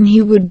 then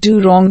he would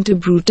do wrong to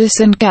Brutus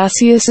and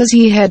Cassius, as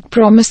he had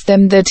promised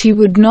them that he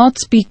would not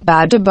speak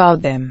bad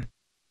about them.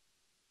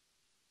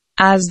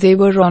 As they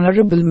were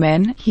honorable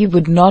men, he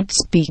would not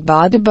speak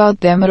bad about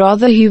them,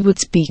 rather he would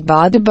speak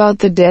bad about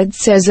the dead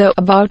Caesar,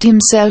 about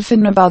himself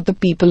and about the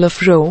people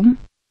of Rome.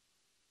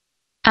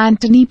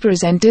 Antony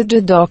presented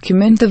a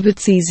document with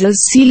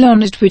Caesar's seal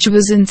on it, which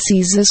was in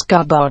Caesar's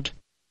cupboard.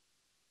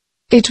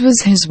 It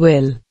was his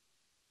will.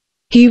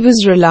 He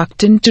was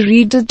reluctant to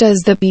read it, as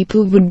the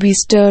people would be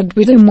stirred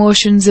with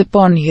emotions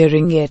upon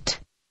hearing it.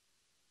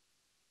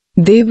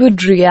 They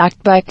would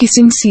react by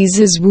kissing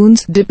Caesar's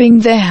wounds, dipping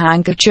their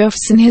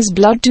handkerchiefs in his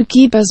blood to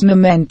keep as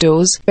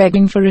mementos,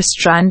 begging for a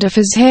strand of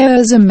his hair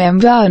as a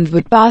member, and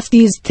would pass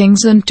these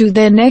things on to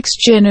their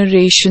next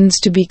generations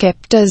to be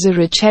kept as a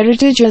rich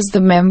heritage as the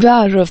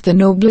member of the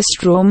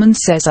noblest Roman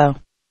Caesar.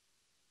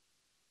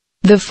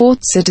 The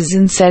fourth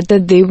citizen said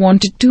that they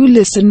wanted to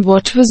listen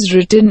what was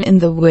written in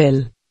the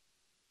will.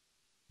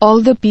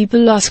 All the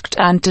people asked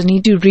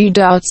Antony to read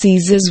out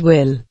Caesar's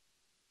will.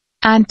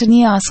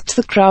 Antony asked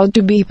the crowd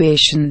to be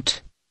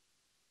patient.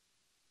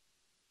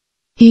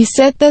 He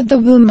said that the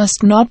will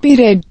must not be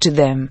read to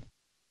them.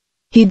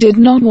 He did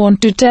not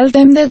want to tell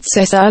them that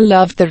Caesar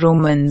loved the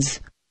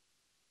Romans.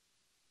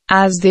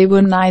 As they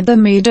were neither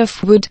made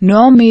of wood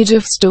nor made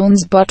of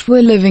stones but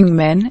were living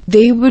men,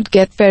 they would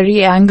get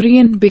very angry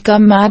and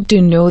become mad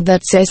to know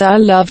that Caesar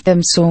loved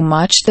them so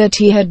much that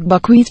he had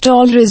bequeathed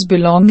all his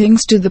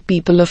belongings to the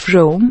people of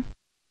Rome.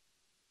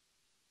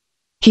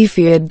 He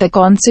feared the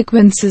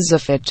consequences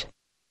of it.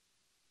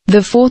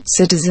 The fourth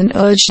citizen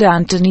urged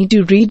Antony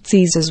to read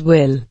Caesar's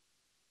will.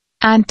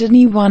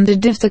 Antony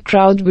wondered if the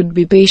crowd would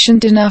be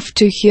patient enough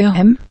to hear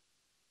him.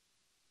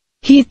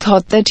 He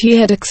thought that he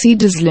had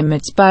exceeded his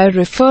limits by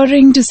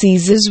referring to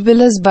Caesar's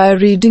will, as by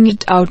reading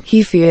it out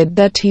he feared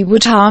that he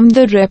would harm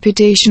the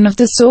reputation of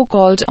the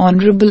so-called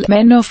honorable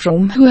men of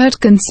Rome who had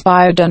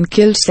conspired and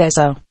killed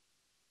Caesar.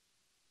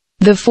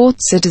 The fourth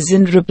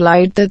citizen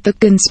replied that the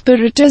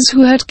conspirators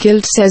who had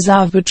killed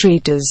Caesar were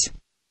traitors.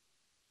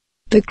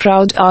 The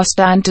crowd asked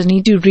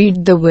Antony to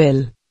read the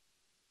will.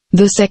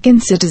 The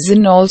second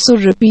citizen also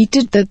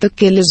repeated that the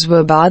killers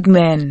were bad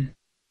men.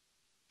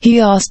 He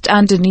asked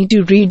Antony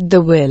to read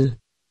the will.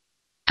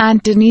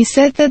 Antony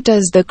said that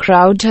as the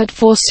crowd had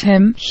forced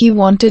him, he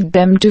wanted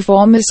them to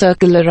form a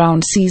circle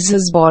around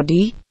Caesar's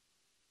body.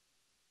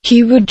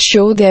 He would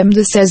show them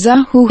the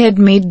Caesar who had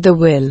made the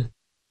will.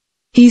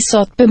 He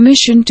sought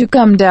permission to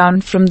come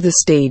down from the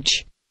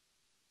stage.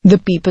 The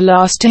people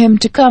asked him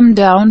to come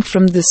down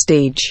from the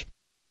stage.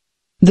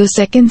 The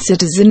second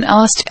citizen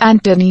asked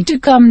Antony to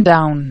come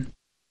down.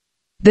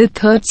 The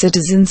third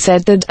citizen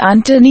said that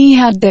Antony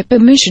had their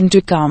permission to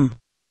come.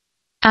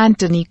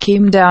 Antony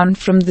came down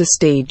from the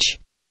stage.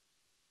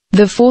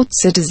 The fourth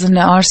citizen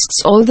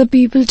asks all the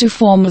people to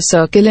form a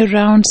circle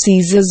around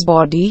Caesar's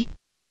body.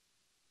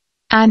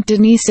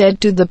 Antony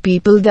said to the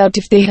people that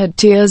if they had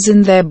tears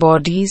in their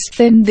bodies,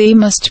 then they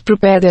must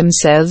prepare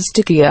themselves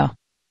to cry.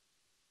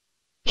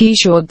 He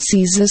showed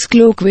Caesar's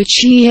cloak, which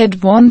he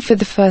had worn for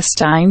the first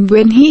time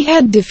when he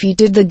had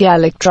defeated the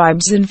Gallic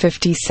tribes in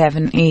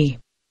 57 A.D.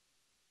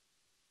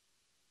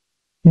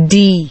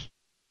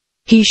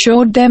 He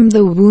showed them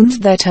the wounds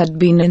that had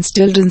been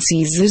instilled in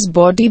Caesar's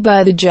body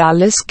by the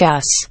jealous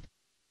Cass.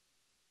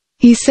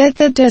 He said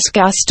that as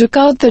Cass took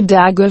out the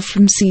dagger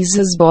from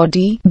Caesar's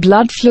body,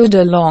 blood flowed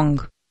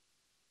along.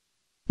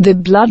 The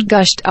blood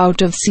gushed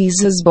out of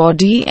Caesar's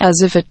body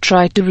as if it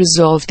tried to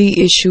resolve the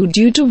issue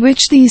due to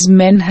which these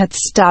men had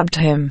stabbed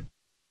him.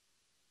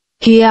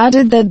 He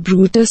added that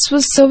Brutus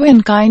was so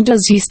unkind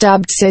as he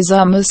stabbed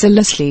Caesar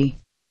mercilessly.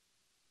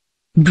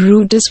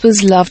 Brutus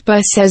was loved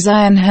by Caesar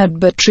and had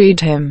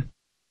betrayed him.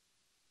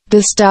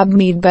 The stab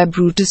made by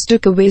Brutus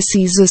took away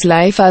Caesar's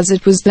life, as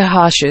it was the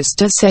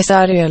harshest, as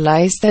Caesar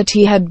realized that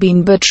he had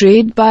been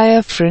betrayed by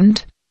a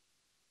friend.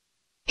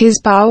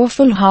 His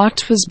powerful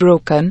heart was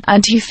broken,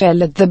 and he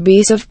fell at the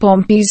base of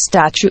Pompey's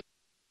statue.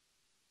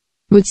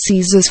 With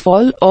Caesar's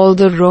fall, all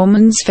the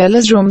Romans fell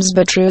as Rome's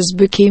betrayers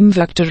became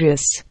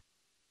victorious.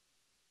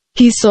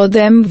 He saw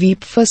them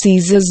weep for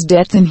Caesar's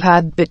death and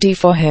had pity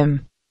for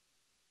him.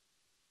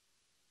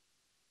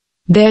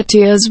 Their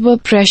tears were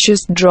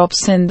precious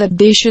drops, and that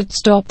they should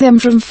stop them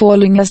from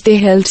falling as they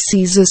held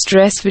Caesar's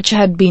dress, which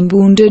had been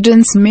wounded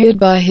and smeared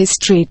by his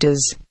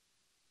traitors.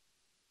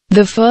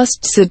 The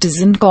first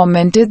citizen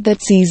commented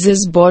that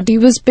Caesar's body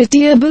was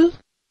pitiable.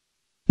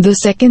 The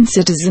second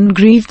citizen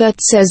grieved that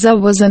Caesar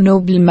was a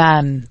noble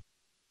man.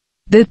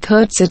 The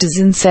third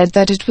citizen said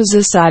that it was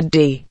a sad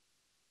day.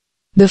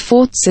 The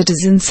fourth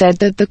citizen said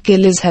that the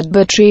killers had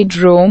betrayed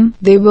Rome,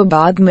 they were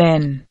bad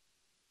men.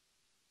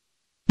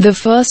 The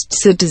first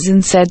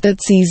citizen said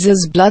that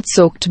Caesar's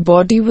blood-soaked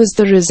body was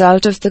the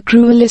result of the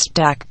cruelest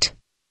act.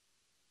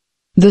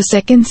 The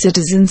second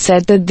citizen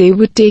said that they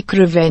would take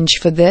revenge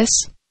for this.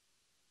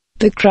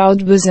 The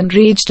crowd was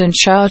enraged and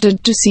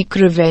shouted to seek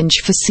revenge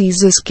for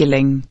Caesar's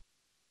killing.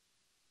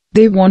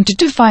 They wanted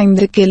to find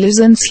the killers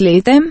and slay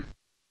them.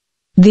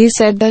 They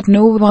said that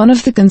no one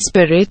of the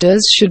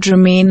conspirators should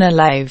remain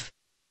alive.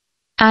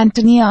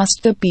 Antony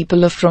asked the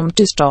people of Rome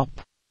to stop.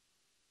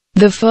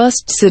 The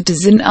first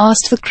citizen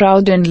asked the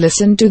crowd and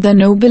listened to the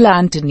noble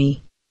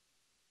Antony.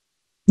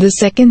 The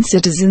second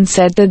citizen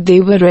said that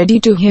they were ready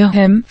to hear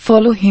him,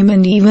 follow him,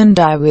 and even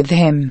die with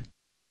him.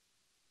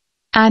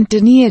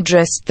 Antony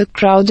addressed the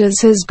crowd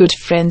as his good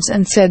friends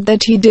and said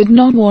that he did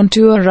not want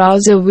to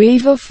arouse a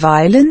wave of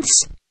violence.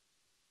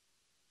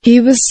 He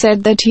was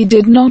said that he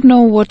did not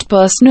know what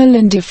personal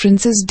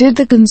indifferences did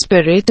the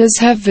conspirators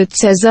have with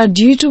Caesar,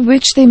 due to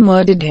which they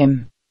murdered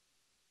him.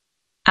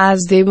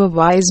 As they were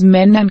wise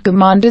men and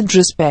commanded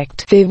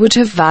respect, they would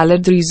have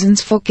valid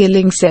reasons for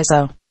killing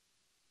Caesar.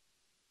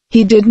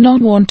 He did not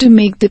want to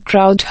make the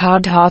crowd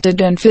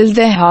hard-hearted and fill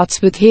their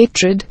hearts with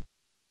hatred.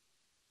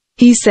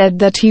 He said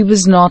that he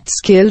was not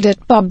skilled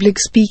at public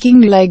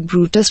speaking like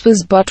Brutus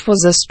was, but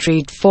was a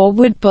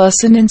straightforward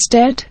person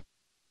instead.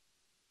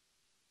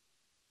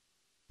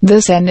 The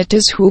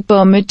senators who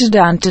permitted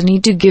Antony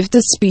to give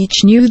the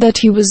speech knew that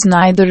he was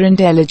neither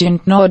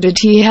intelligent nor did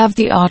he have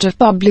the art of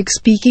public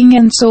speaking,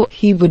 and so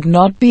he would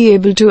not be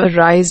able to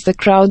arouse the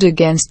crowd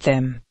against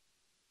them.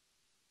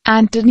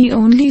 Antony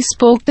only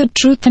spoke the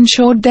truth and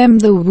showed them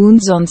the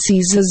wounds on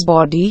Caesar's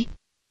body.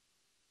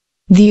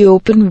 The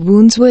open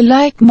wounds were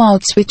like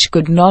mouths which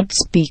could not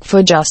speak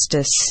for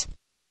justice.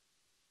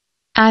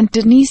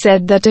 Antony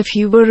said that if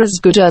he were as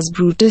good as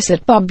Brutus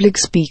at public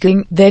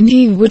speaking, then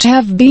he would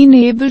have been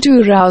able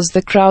to arouse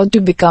the crowd to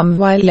become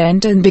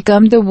violent and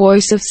become the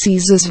voice of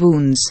Caesar's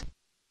wounds.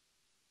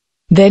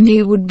 Then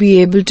he would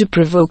be able to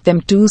provoke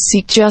them to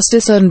seek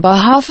justice on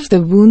behalf of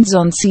the wounds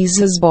on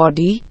Caesar's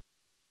body.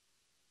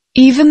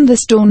 Even the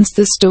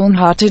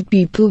stone-hearted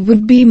people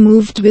would be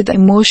moved with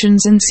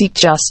emotions and seek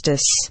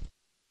justice.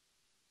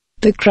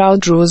 The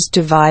crowd rose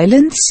to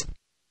violence.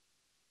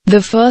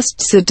 The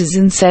first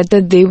citizen said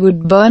that they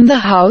would burn the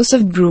house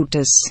of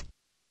Brutus.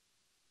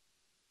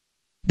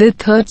 The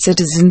third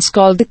citizens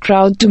called the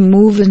crowd to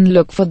move and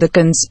look for the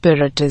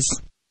conspirators.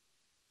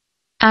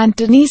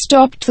 Antony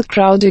stopped the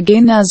crowd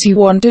again as he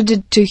wanted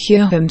it to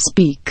hear him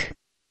speak.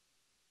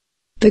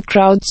 The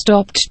crowd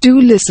stopped to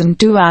listen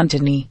to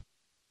Antony.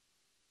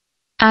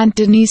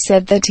 Antony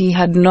said that he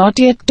had not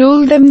yet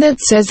told them that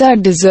Caesar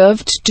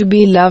deserved to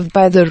be loved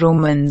by the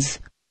Romans.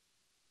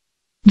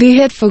 They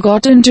had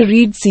forgotten to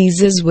read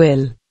Caesar's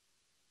will.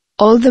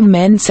 All the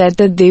men said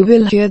that they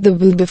will hear the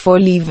will before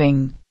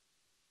leaving.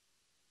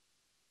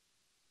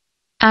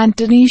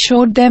 Antony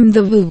showed them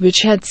the will which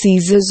had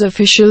Caesar's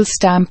official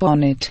stamp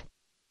on it.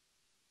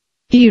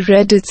 He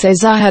read it.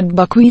 Caesar had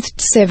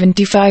bequeathed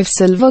 75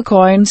 silver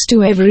coins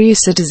to every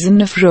citizen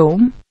of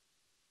Rome.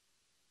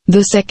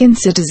 The second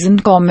citizen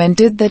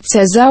commented that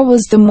Caesar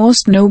was the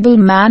most noble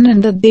man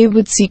and that they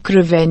would seek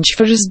revenge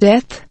for his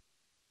death.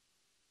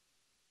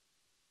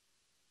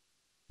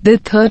 The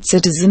third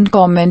citizen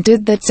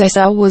commented that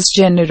Caesar was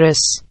generous.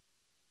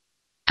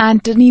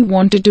 Antony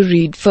wanted to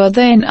read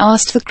further and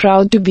asked the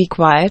crowd to be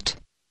quiet.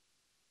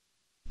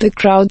 The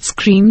crowd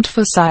screamed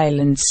for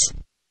silence.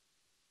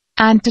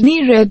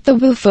 Antony read the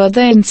will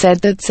further and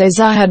said that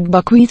Caesar had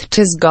bequeathed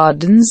his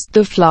gardens,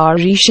 the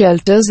flowery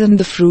shelters and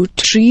the fruit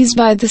trees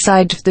by the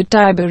side of the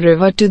Tiber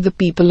River to the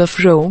people of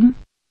Rome.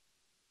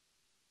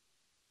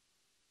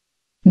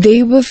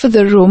 They were for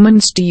the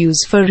Romans to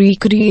use for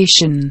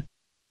recreation.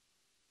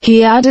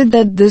 He added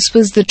that this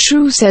was the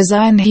true Caesar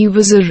and he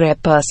was a rare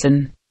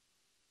person.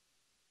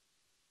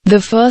 The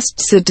first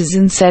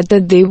citizen said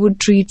that they would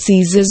treat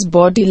Caesar's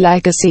body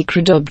like a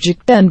sacred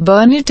object and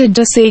burn it at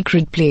a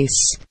sacred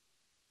place.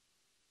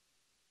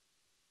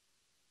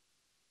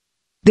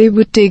 They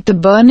would take the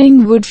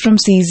burning wood from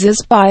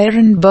Caesar's pyre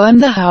and burn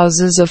the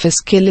houses of his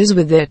killers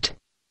with it.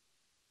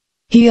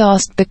 He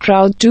asked the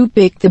crowd to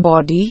pick the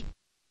body.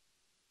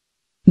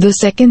 The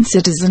second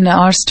citizen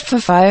asked for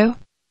fire.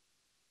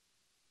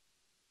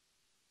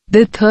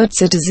 The third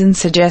citizen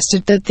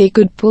suggested that they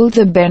could pull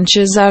the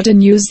benches out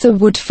and use the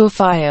wood for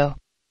fire.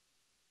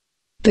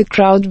 The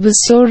crowd was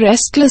so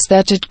restless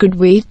that it could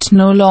wait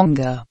no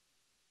longer.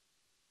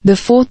 The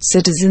fourth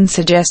citizen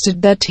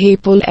suggested that hey,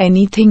 pull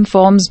anything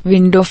forms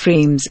window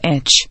frames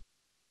etch.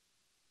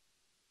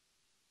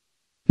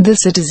 The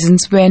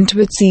citizens went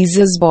with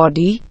Caesar's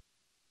body.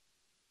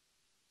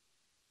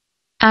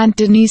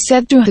 Antony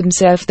said to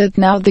himself that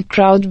now the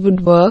crowd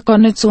would work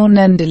on its own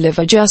and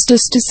deliver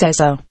justice to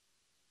Caesar.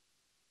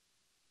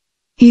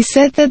 He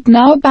said that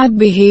now bad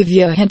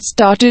behavior had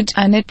started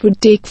and it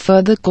would take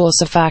further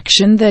course of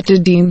action that he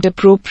deemed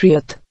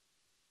appropriate.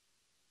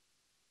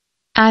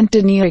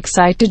 Antony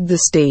excited the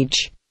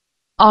stage.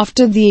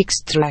 After the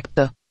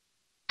extractor,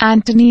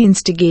 Antony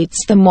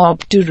instigates the mob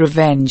to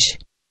revenge.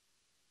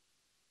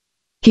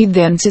 He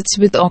then sits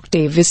with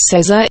Octavius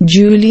Caesar,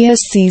 Julius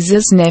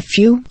Caesar's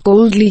nephew,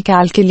 coldly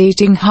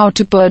calculating how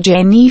to purge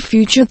any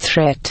future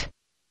threat.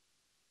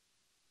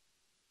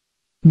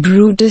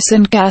 Brutus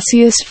and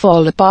Cassius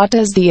fall apart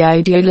as the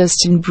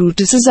idealist in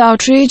Brutus is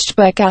outraged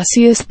by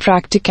Cassius'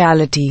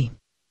 practicality.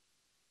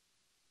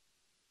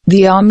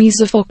 The armies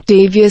of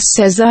Octavius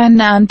Caesar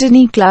and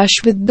Antony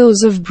clash with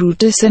those of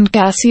Brutus and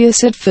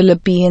Cassius at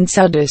Philippi and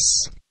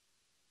Sardis.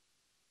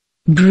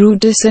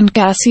 Brutus and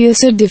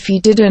Cassius are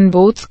defeated and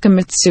both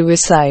commit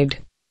suicide.